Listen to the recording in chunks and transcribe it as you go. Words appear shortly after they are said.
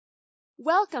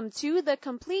Welcome to the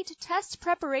Complete Test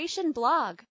Preparation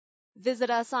blog. Visit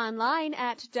us online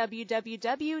at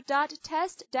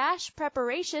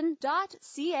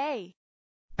www.test-preparation.ca.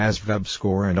 ASVAB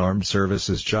score and Armed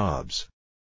Services jobs.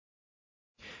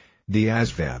 The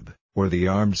ASVAB, or the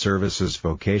Armed Services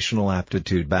Vocational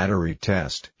Aptitude Battery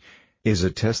Test, is a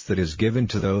test that is given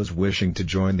to those wishing to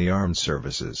join the armed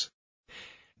services.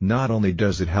 Not only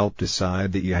does it help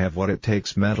decide that you have what it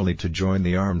takes mentally to join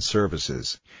the armed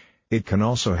services, it can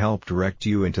also help direct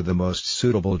you into the most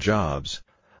suitable jobs,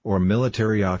 or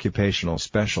military occupational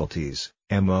specialties,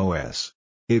 MOS.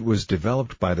 It was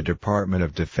developed by the Department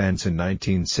of Defense in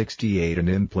 1968 and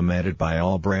implemented by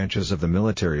all branches of the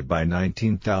military by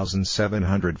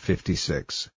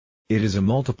 1956. It is a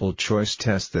multiple-choice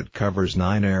test that covers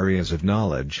 9 areas of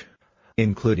knowledge,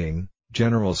 including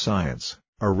general science,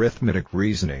 arithmetic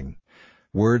reasoning,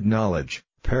 word knowledge,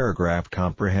 paragraph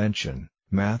comprehension,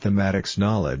 mathematics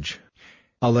knowledge,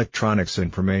 electronics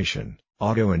information,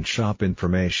 auto and shop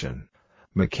information,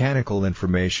 mechanical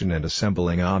information and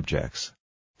assembling objects.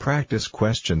 Practice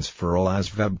questions for all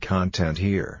ASVAB content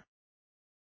here.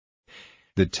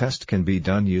 The test can be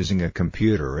done using a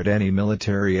computer at any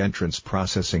military entrance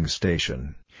processing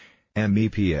station,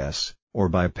 MEPS, or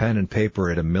by pen and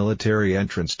paper at a military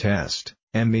entrance test,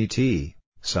 MET,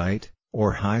 site,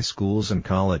 or high schools and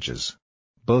colleges.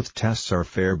 Both tests are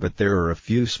fair, but there are a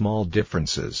few small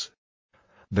differences.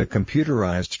 The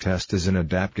computerized test is an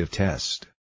adaptive test.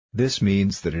 This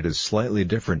means that it is slightly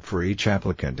different for each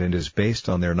applicant and is based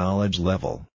on their knowledge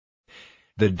level.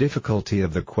 The difficulty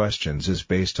of the questions is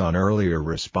based on earlier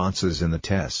responses in the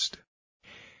test.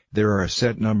 There are a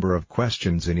set number of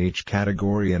questions in each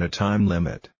category and a time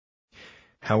limit.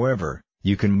 However,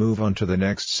 you can move on to the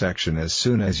next section as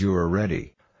soon as you are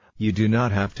ready. You do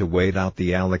not have to wait out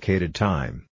the allocated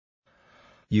time.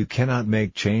 You cannot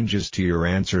make changes to your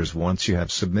answers once you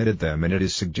have submitted them, and it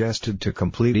is suggested to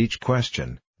complete each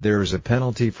question. There is a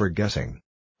penalty for guessing.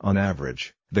 On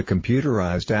average, the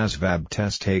computerized ASVAB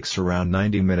test takes around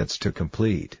 90 minutes to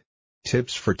complete.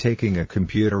 Tips for taking a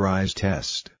computerized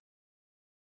test.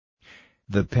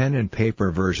 The pen and paper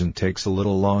version takes a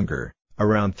little longer,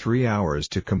 around 3 hours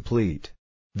to complete.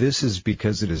 This is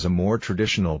because it is a more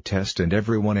traditional test and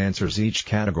everyone answers each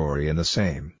category in the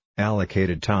same,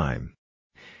 allocated time.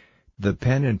 The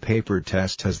pen and paper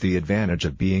test has the advantage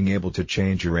of being able to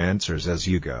change your answers as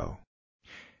you go.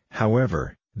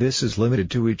 However, this is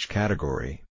limited to each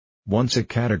category. Once a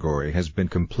category has been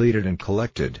completed and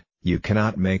collected, you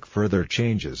cannot make further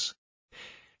changes.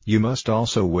 You must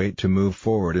also wait to move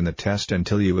forward in the test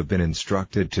until you have been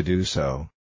instructed to do so.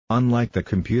 Unlike the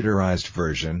computerized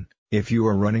version, if you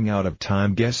are running out of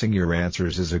time, guessing your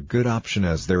answers is a good option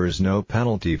as there is no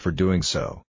penalty for doing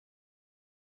so.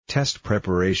 Test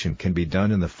preparation can be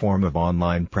done in the form of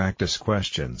online practice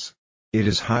questions. It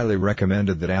is highly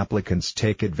recommended that applicants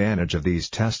take advantage of these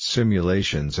test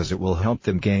simulations as it will help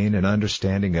them gain an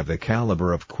understanding of the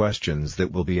caliber of questions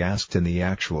that will be asked in the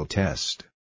actual test.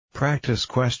 Practice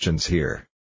questions here.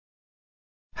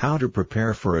 How to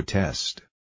prepare for a test.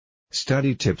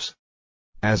 Study tips.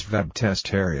 ASVAB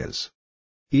test areas.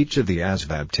 Each of the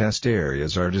ASVAB test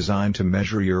areas are designed to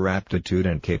measure your aptitude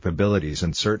and capabilities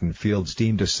in certain fields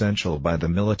deemed essential by the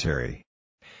military.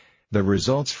 The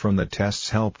results from the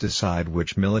tests help decide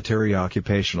which military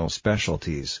occupational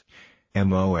specialties,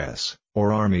 MOS,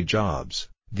 or Army jobs,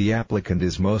 the applicant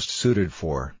is most suited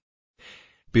for.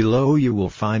 Below you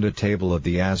will find a table of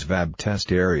the ASVAB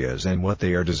test areas and what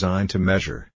they are designed to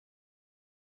measure.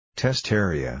 Test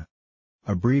area.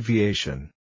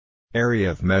 Abbreviation. Area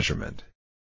of measurement.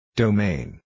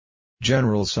 Domain.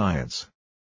 General science.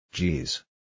 GS.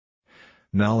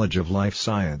 Knowledge of life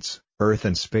science, earth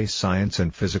and space science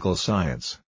and physical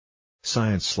science.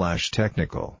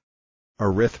 Science/technical.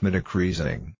 Arithmetic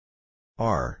reasoning.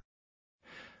 R.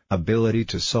 Ability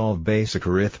to solve basic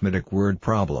arithmetic word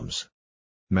problems.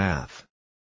 Math.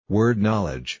 Word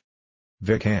knowledge.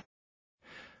 Vocab.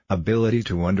 Ability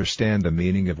to understand the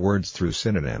meaning of words through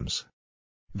synonyms.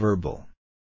 Verbal.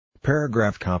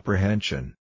 Paragraph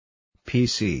comprehension.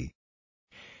 PC.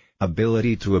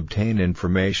 Ability to obtain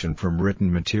information from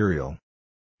written material.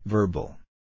 Verbal.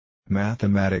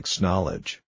 Mathematics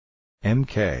knowledge.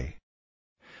 MK.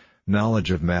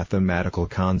 Knowledge of mathematical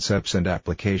concepts and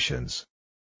applications.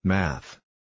 Math.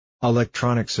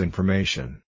 Electronics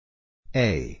information.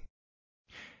 A.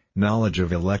 Knowledge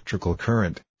of electrical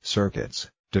current, circuits,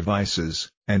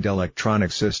 devices, and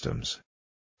electronic systems.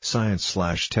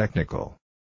 Science/technical.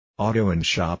 Auto and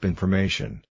shop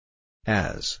information.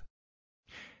 As.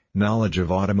 Knowledge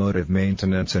of automotive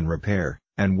maintenance and repair,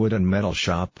 and wood and metal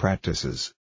shop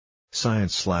practices.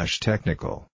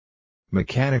 Science/technical.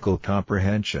 Mechanical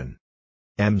comprehension.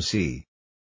 MC.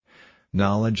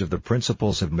 Knowledge of the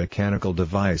principles of mechanical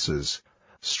devices,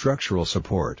 structural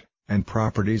support, and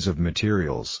properties of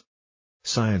materials.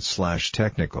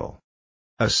 Science/technical.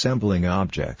 Assembling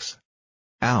objects.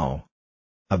 AO.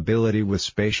 Ability with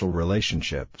spatial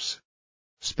relationships.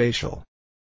 Spatial.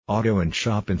 Auto and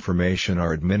shop information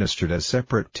are administered as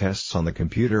separate tests on the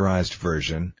computerized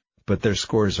version, but their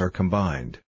scores are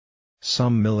combined.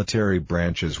 Some military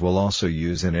branches will also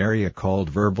use an area called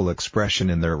verbal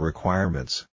expression in their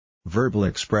requirements. Verbal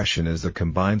expression is the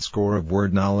combined score of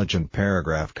word knowledge and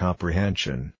paragraph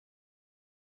comprehension.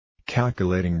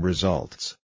 Calculating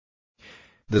results.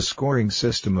 The scoring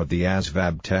system of the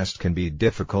ASVAB test can be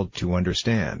difficult to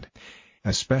understand,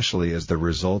 especially as the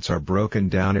results are broken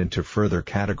down into further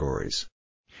categories.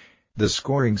 The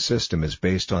scoring system is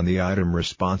based on the item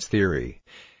response theory,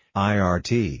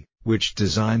 IRT, which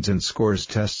designs and scores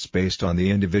tests based on the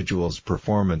individual's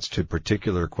performance to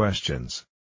particular questions.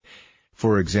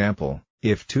 For example,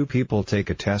 if two people take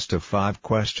a test of 5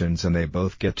 questions and they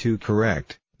both get 2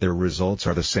 correct, their results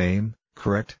are the same,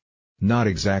 correct? Not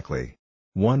exactly.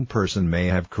 One person may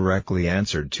have correctly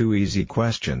answered 2 easy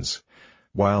questions,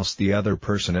 whilst the other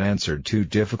person answered 2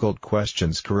 difficult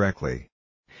questions correctly.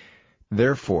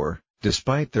 Therefore,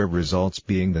 despite their results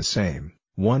being the same,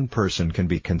 one person can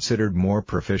be considered more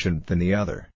proficient than the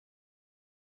other.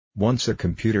 Once a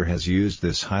computer has used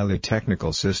this highly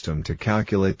technical system to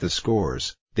calculate the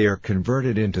scores, they are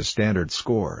converted into standard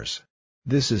scores.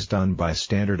 This is done by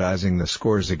standardizing the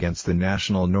scores against the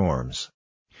national norms.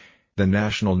 The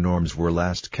national norms were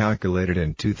last calculated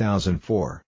in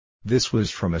 2004. This was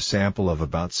from a sample of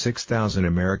about 6,000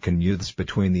 American youths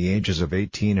between the ages of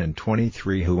 18 and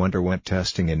 23 who underwent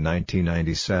testing in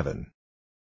 1997.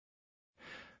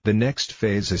 The next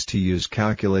phase is to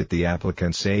calculate the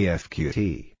applicant's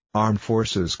AFQT, Armed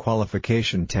Forces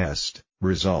Qualification Test,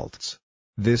 results.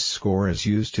 This score is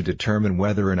used to determine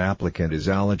whether an applicant is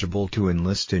eligible to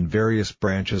enlist in various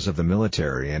branches of the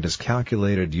military and is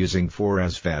calculated using 4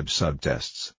 ASVAB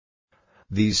subtests.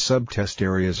 These subtest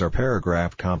areas are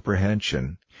paragraph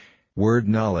comprehension, word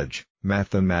knowledge,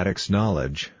 mathematics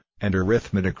knowledge, and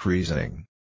arithmetic reasoning.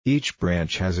 Each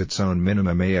branch has its own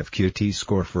minimum AFQT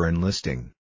score for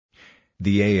enlisting.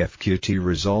 The AFQT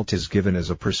result is given as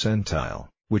a percentile,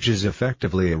 which is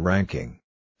effectively a ranking.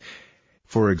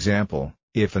 For example,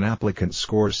 if an applicant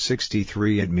scores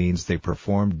 63, it means they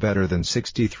performed better than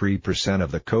 63% of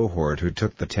the cohort who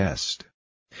took the test.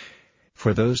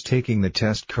 For those taking the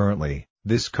test currently,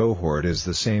 this cohort is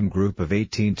the same group of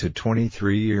 18 to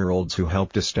 23-year-olds who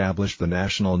helped establish the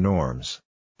national norms.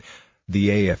 The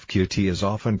AFQT is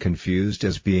often confused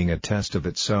as being a test of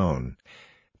its own,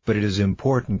 but it is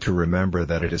important to remember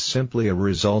that it is simply a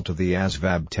result of the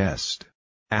ASVAB test.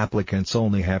 Applicants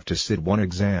only have to sit one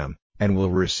exam, and will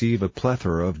receive a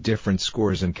plethora of different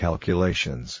scores and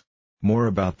calculations. More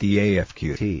about the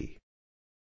AFQT.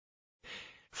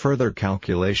 Further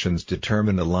calculations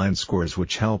determine the line scores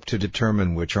which help to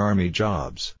determine which Army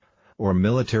jobs, or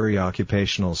military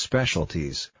occupational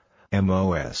specialties,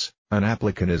 MOS, an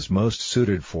applicant is most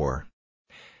suited for.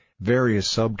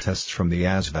 Various subtests from the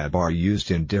ASVAB are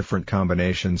used in different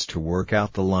combinations to work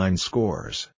out the line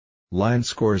scores. Line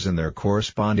scores and their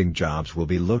corresponding jobs will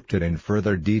be looked at in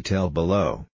further detail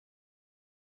below.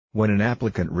 When an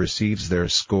applicant receives their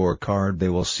scorecard, they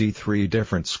will see 3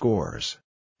 different scores.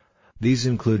 These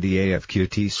include the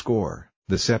AFQT score,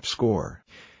 the CEP score,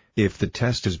 if the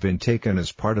test has been taken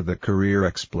as part of the career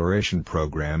exploration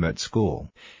program at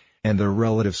school, and the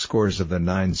relative scores of the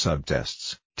 9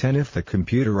 subtests, 10 if the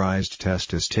computerized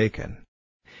test is taken.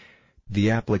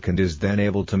 The applicant is then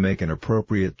able to make an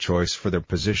appropriate choice for their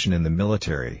position in the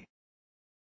military.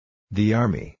 The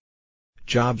Army.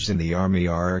 Jobs in the Army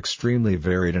are extremely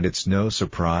varied, and it's no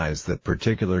surprise that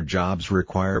particular jobs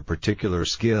require particular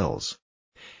skills.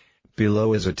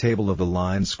 Below is a table of the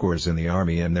line scores in the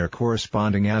Army and their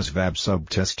corresponding ASVAB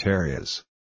subtest areas.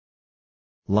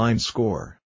 Line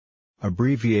score.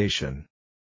 Abbreviation.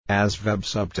 ASVAB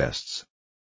subtests.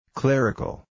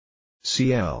 Clerical.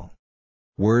 CL.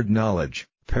 Word knowledge,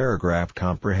 paragraph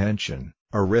comprehension,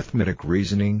 arithmetic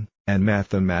reasoning, and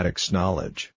mathematics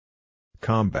knowledge.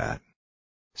 Combat.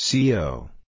 CO.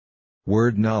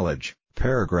 Word knowledge,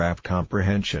 paragraph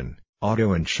comprehension,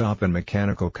 auto and shop and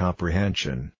mechanical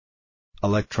comprehension.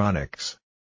 Electronics.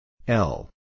 L.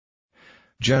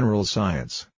 General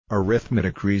science,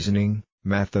 arithmetic reasoning,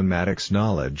 mathematics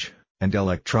knowledge, and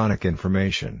electronic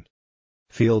information.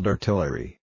 Field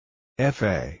artillery.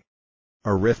 FA.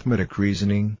 Arithmetic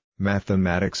reasoning,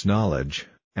 mathematics knowledge,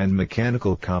 and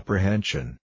mechanical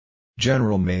comprehension.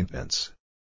 General maintenance.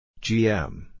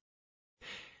 GM.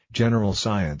 general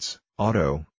science,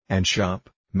 auto, and shop,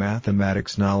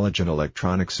 mathematics knowledge and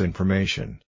electronics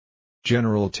information.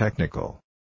 General technical.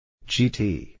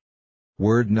 GT.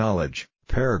 Word knowledge,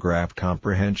 paragraph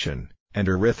comprehension, and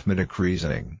arithmetic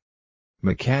reasoning.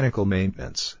 Mechanical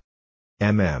maintenance.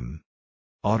 MM.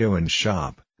 Auto and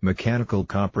shop, mechanical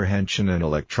comprehension and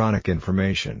electronic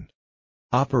information.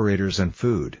 Operators and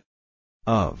food.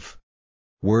 Of.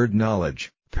 Word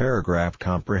knowledge, paragraph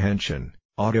comprehension,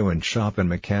 auto and shop and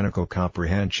mechanical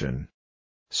comprehension.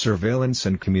 Surveillance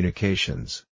and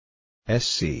communications.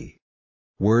 SC.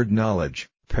 Word knowledge,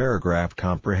 paragraph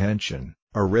comprehension,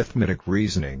 arithmetic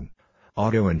reasoning,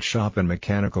 auto and shop and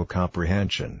mechanical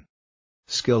comprehension.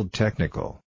 Skilled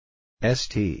technical.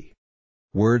 ST.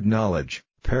 Word knowledge,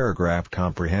 paragraph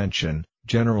comprehension,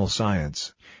 general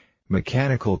science,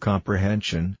 mechanical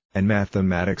comprehension, and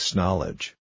mathematics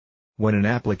knowledge. When an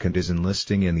applicant is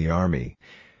enlisting in the Army,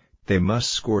 they must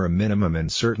score a minimum in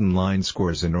certain line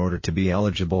scores in order to be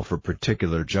eligible for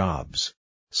particular jobs.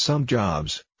 Some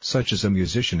jobs, such as a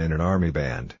musician in an Army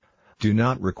band, do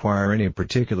not require any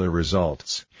particular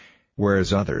results,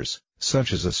 whereas others,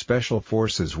 such as a Special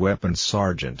Forces weapons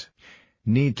sergeant,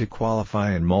 need to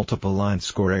qualify in multiple line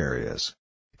score areas.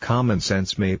 Common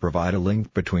sense may provide a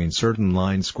link between certain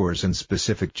line scores and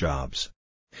specific jobs.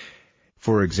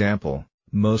 For example,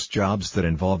 most jobs that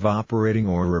involve operating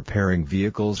or repairing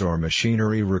vehicles or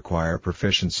machinery require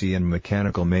proficiency in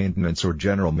mechanical maintenance or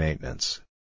general maintenance.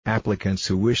 Applicants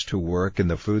who wish to work in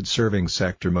the food serving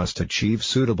sector must achieve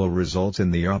suitable results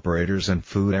in the operators and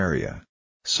food area.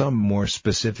 Some more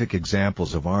specific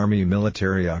examples of Army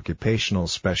military occupational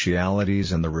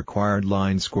specialties and the required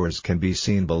line scores can be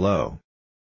seen below.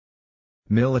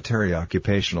 Military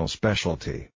occupational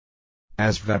specialty.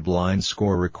 ASVAB line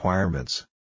score requirements.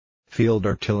 Field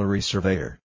artillery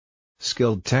surveyor.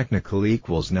 Skilled technical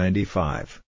equals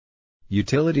 95.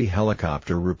 Utility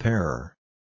helicopter repairer.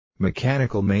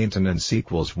 Mechanical maintenance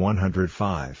equals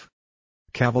 105.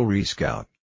 Cavalry scout.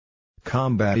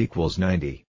 Combat equals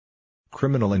 90.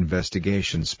 Criminal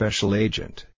investigation special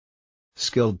agent.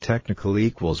 Skilled technical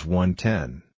equals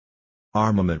 110.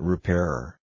 Armament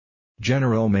repairer.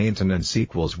 General maintenance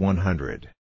equals 100.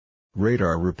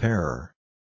 Radar repairer.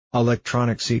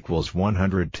 Electronics equals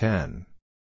 110.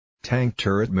 Tank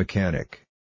turret mechanic.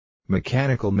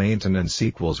 Mechanical maintenance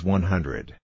equals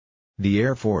 100. The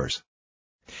Air Force.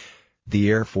 The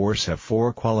Air Force have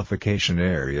 4 qualification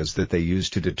areas that they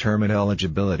use to determine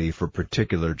eligibility for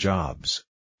particular jobs.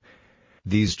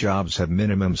 These jobs have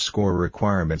minimum score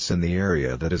requirements in the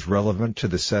area that is relevant to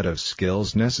the set of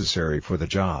skills necessary for the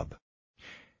job.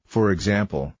 For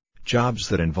example, jobs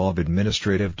that involve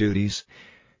administrative duties,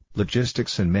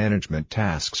 logistics and management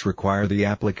tasks require the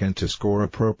applicant to score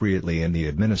appropriately in the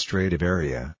administrative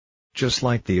area. Just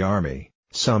like the Army,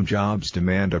 some jobs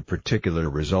demand a particular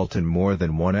result in more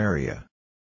than one area.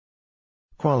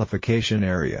 Qualification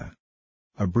area.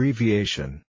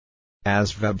 Abbreviation.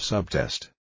 ASVAB subtest.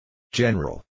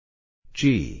 General.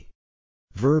 G.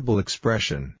 Verbal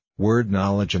expression, word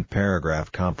knowledge and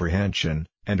paragraph comprehension,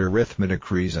 and arithmetic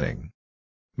reasoning.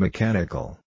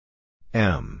 Mechanical.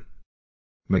 M.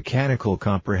 Mechanical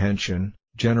comprehension,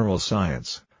 general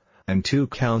science, and 2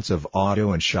 counts of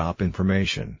auto and shop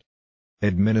information.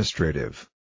 Administrative.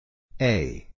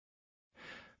 A.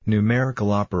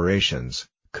 Numerical operations,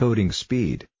 coding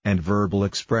speed, and verbal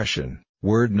expression,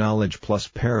 word knowledge plus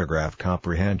paragraph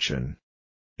comprehension.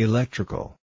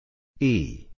 Electrical.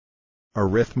 E.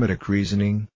 Arithmetic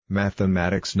reasoning,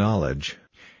 mathematics knowledge,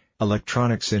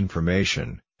 electronics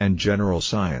information, and general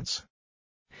science.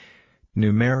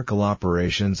 Numerical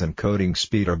operations and coding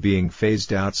speed are being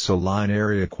phased out, so line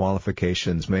area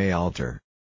qualifications may alter.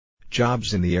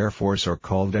 Jobs in the Air Force are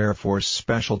called Air Force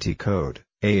Specialty Code,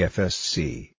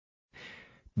 AFSC.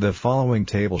 The following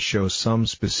table shows some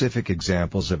specific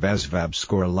examples of ASVAB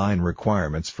score line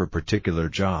requirements for particular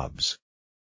jobs.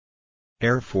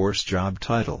 Air Force job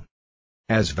title.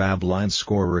 ASVAB line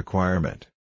score requirement.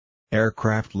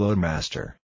 Aircraft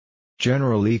loadmaster.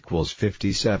 General equals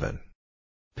 57.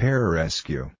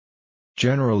 Pararescue.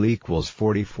 General equals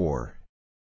 44.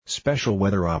 Special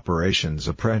Weather Operations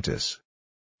Apprentice.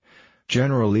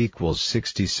 General equals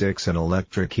 66 and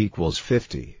electric equals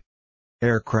 50.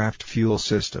 Aircraft Fuel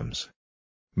Systems.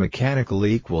 Mechanical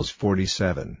equals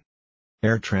 47.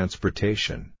 Air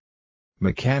Transportation.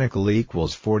 Mechanical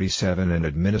equals 47 and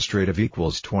administrative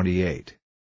equals 28.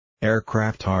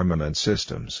 Aircraft Armament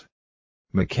Systems.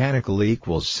 Mechanical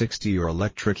equals 60 or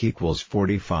electric equals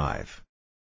 45.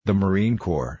 The Marine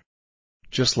Corps.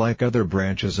 Just like other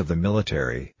branches of the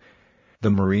military, The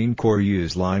Marine Corps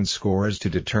use line scores to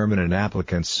determine an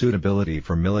applicant's suitability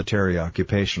for military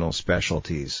occupational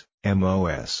specialties,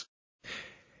 MOS.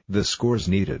 The scores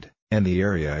needed, and the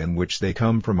area in which they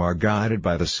come from are guided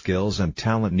by the skills and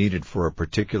talent needed for a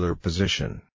particular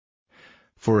position.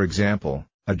 For example,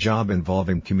 a job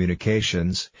involving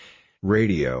communications,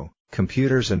 radio,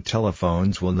 computers and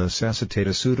telephones will necessitate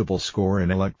a suitable score in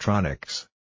electronics.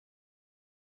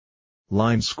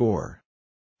 Line score.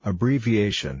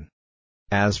 Abbreviation.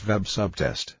 ASVAB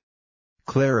subtest.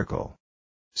 Clerical.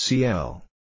 CL.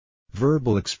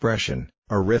 Verbal expression,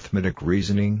 arithmetic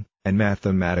reasoning, and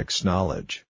mathematics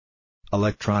knowledge.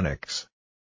 Electronics.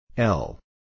 L.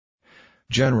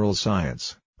 General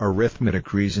science,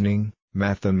 arithmetic reasoning,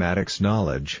 mathematics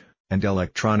knowledge, and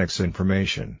electronics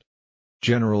information.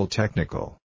 General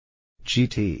technical.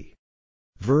 GT.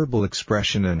 Verbal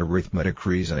expression and arithmetic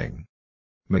reasoning.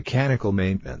 Mechanical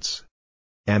maintenance.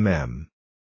 MM.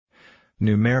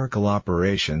 Numerical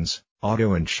operations,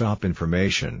 auto and shop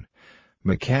information,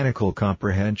 mechanical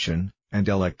comprehension, and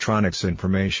electronics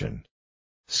information.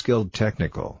 Skilled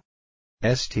technical.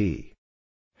 ST.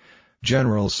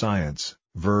 General science,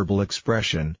 verbal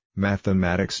expression,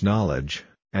 mathematics knowledge,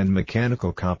 and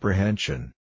mechanical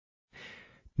comprehension.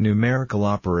 Numerical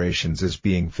operations is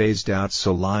being phased out,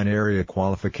 so line area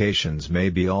qualifications may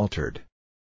be altered.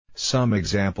 Some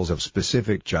examples of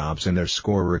specific jobs and their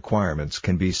score requirements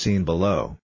can be seen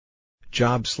below.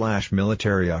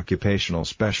 Job/military occupational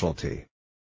specialty.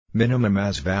 Minimum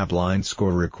ASVAB line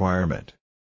score requirement.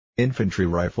 Infantry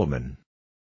rifleman.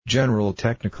 General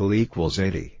technical equals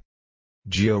 80.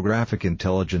 Geographic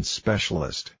intelligence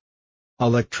specialist.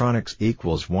 Electronics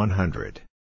equals 100.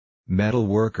 Metal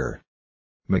worker.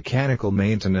 Mechanical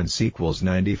maintenance equals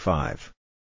 95.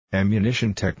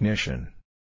 Ammunition technician.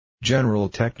 General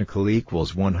technical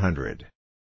equals 100.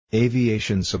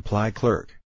 Aviation supply clerk.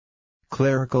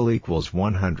 Clerical equals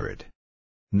 100.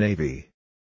 Navy.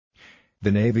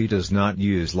 The Navy does not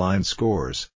use line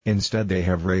scores, instead they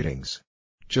have ratings.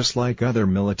 Just like other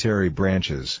military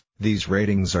branches, these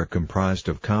ratings are comprised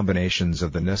of combinations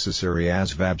of the necessary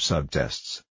ASVAB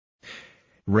subtests.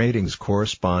 Ratings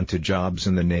correspond to jobs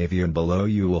in the Navy, and below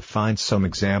you will find some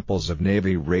examples of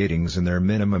Navy ratings and their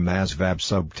minimum ASVAB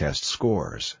subtest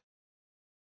scores.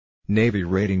 Navy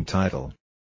rating title.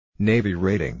 Navy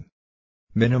rating.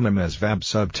 Minimum ASVAB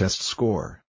subtest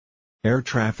score. Air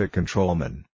traffic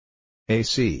controlman.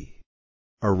 AC.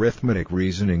 Arithmetic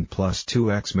reasoning plus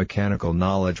 2x mechanical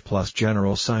knowledge plus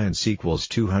general science equals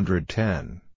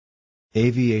 210.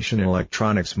 Aviation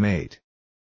electronics mate.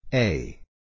 A.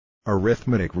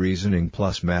 Arithmetic reasoning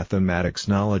plus mathematics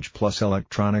knowledge plus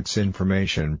electronics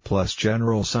information plus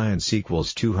general science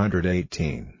equals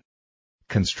 218.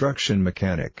 Construction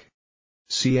mechanic.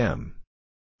 CM.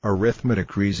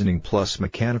 Arithmetic reasoning plus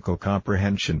mechanical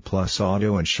comprehension plus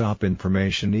auto and shop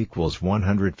information equals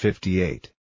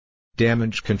 158.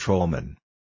 Damage controlman.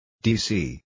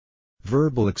 DC.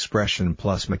 Verbal expression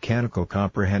plus mechanical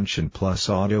comprehension plus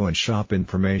auto and shop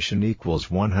information equals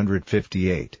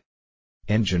 158.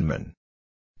 Engineman.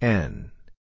 N.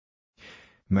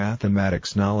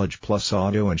 Mathematics knowledge plus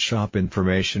auto and shop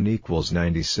information equals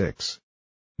 96.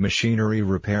 Machinery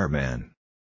repairman.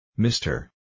 Mr.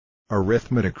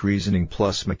 Arithmetic reasoning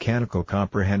plus mechanical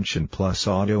comprehension plus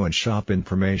auto and shop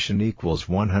information equals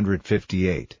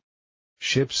 158.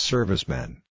 Ship's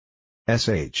serviceman.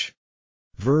 SH.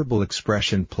 Verbal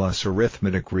expression plus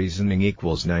arithmetic reasoning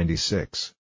equals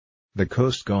 96. The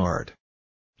Coast Guard.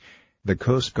 The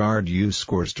Coast Guard use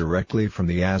scores directly from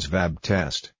the ASVAB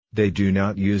test, they do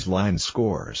not use line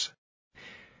scores.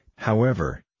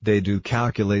 However, they do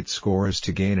calculate scores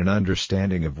to gain an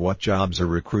understanding of what jobs a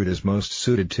recruit is most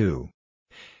suited to.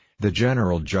 The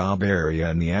general job area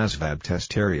and the ASVAB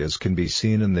test areas can be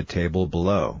seen in the table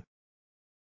below.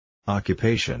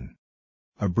 Occupation.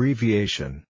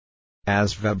 Abbreviation.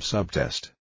 ASVAB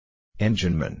subtest.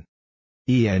 Engineman.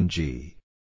 ENG.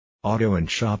 Auto and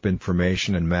shop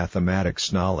information and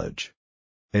mathematics knowledge.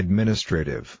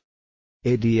 Administrative.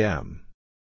 ADM.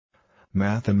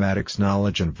 Mathematics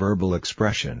knowledge and verbal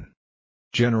expression.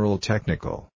 General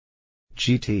technical.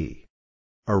 GT.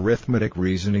 Arithmetic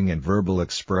reasoning and verbal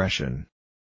expression.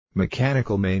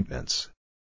 Mechanical maintenance.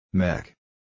 Mech.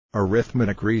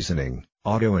 Arithmetic reasoning,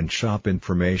 auto and shop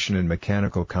information and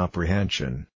mechanical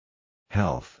comprehension.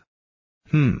 Health.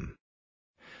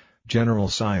 General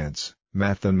science,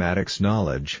 mathematics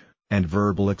knowledge, and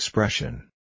verbal expression.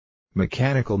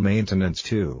 Mechanical maintenance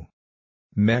 2.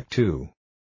 Mech 2.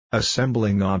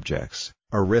 Assembling objects,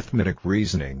 arithmetic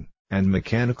reasoning, and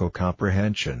mechanical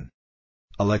comprehension.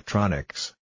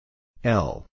 Electronics.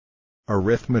 L.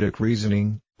 Arithmetic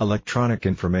reasoning, electronic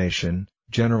information,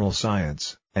 general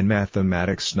science, and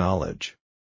mathematics knowledge.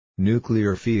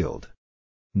 Nuclear field.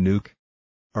 Nuke.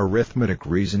 Arithmetic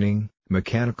reasoning,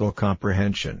 mechanical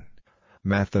comprehension,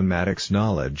 mathematics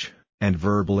knowledge, and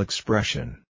verbal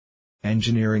expression.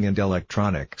 Engineering and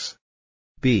electronics.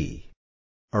 B.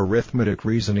 Arithmetic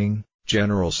reasoning,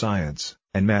 general science,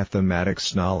 and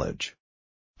mathematics knowledge.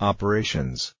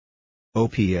 Operations.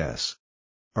 OPS.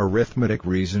 Arithmetic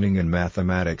reasoning and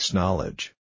mathematics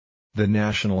knowledge. The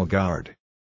National Guard.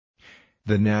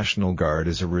 The National Guard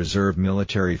is a reserve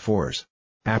military force.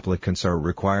 Applicants are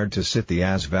required to sit the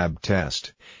ASVAB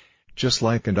test, just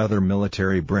like another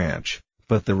military branch,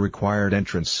 but the required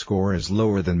entrance score is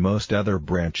lower than most other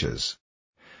branches.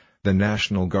 The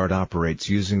National Guard operates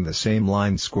using the same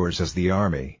line scores as the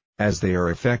Army, as they are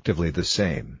effectively the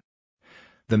same.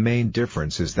 The main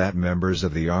difference is that members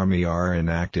of the Army are in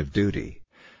active duty,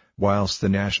 whilst the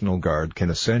National Guard can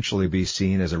essentially be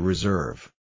seen as a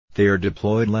reserve. They are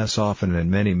deployed less often,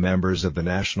 and many members of the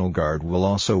National Guard will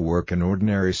also work in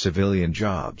ordinary civilian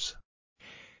jobs.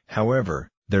 However,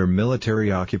 their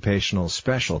military occupational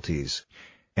specialties,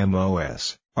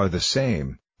 MOS, are the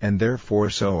same, and therefore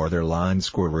so are their line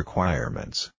score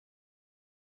requirements.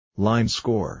 Line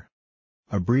score.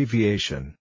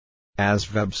 Abbreviation.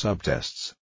 ASVAB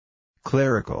subtests.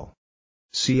 Clerical.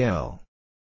 CL.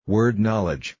 Word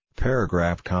knowledge,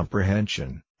 paragraph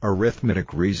comprehension,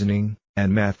 arithmetic reasoning,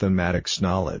 and mathematics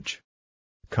knowledge.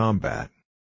 Combat.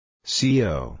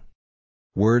 CO.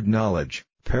 Word knowledge,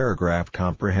 paragraph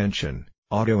comprehension,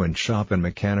 auto and shop and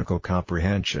mechanical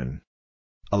comprehension.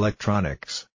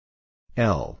 Electronics.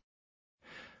 L.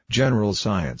 General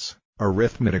science,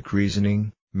 arithmetic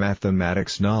reasoning,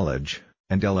 mathematics knowledge,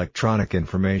 and electronic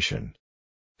information.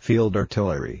 Field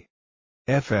artillery.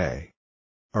 FA.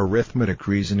 Arithmetic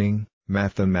reasoning,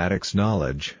 mathematics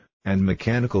knowledge, and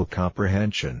mechanical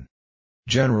comprehension.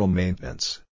 General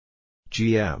maintenance.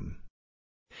 GM.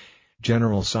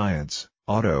 General science,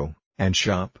 auto, and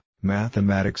shop,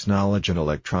 mathematics knowledge and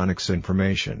electronics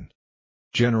information.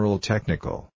 General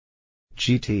technical.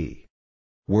 GT.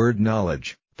 Word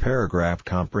knowledge, paragraph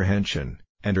comprehension,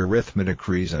 and arithmetic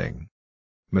reasoning.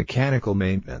 Mechanical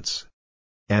maintenance.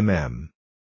 MM.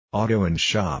 Auto and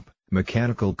shop,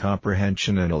 mechanical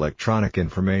comprehension and electronic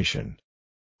information.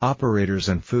 Operators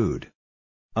and food.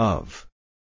 Of.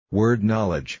 Word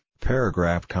knowledge,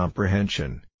 paragraph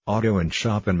comprehension, auto and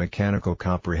shop and mechanical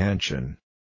comprehension.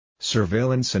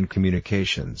 Surveillance and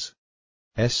communications.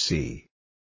 SC.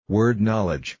 Word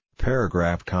knowledge,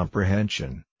 paragraph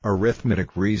comprehension,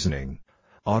 arithmetic reasoning,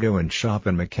 auto and shop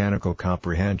and mechanical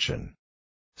comprehension.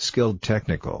 Skilled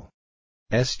technical.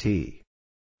 ST.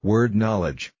 Word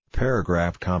knowledge,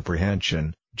 paragraph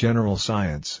comprehension, general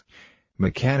science,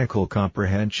 mechanical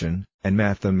comprehension, and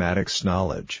mathematics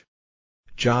knowledge.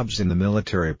 Jobs in the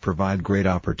military provide great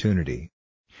opportunity.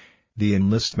 The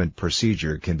enlistment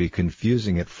procedure can be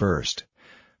confusing at first,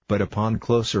 but upon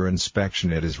closer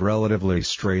inspection it is relatively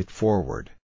straightforward.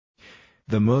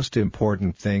 The most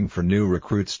important thing for new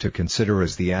recruits to consider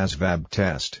is the ASVAB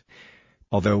test,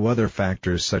 although other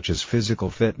factors such as physical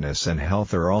fitness and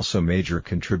health are also major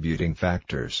contributing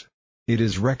factors. It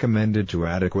is recommended to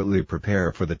adequately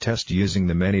prepare for the test using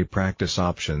the many practice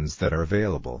options that are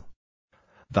available.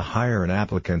 The higher an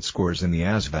applicant scores in the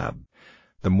ASVAB,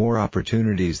 the more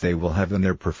opportunities they will have in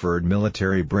their preferred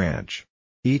military branch.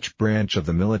 Each branch of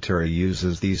the military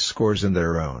uses these scores in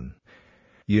their own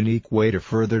unique way to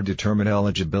further determine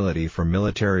eligibility for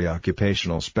military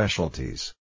occupational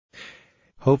specialties.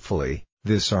 Hopefully,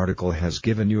 this article has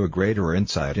given you a greater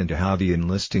insight into how the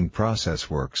enlisting process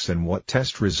works and what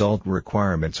test result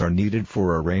requirements are needed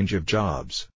for a range of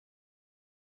jobs.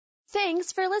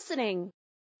 Thanks for listening.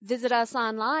 Visit us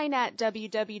online at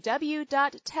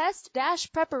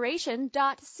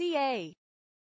www.test-preparation.ca.